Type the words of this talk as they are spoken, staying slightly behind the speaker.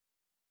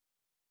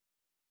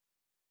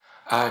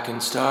I can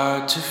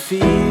start to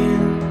feel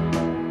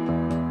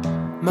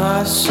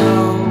my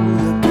soul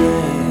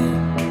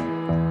again.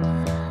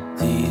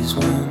 These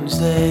wounds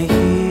they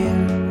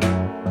heal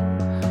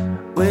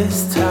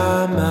with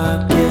time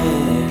again.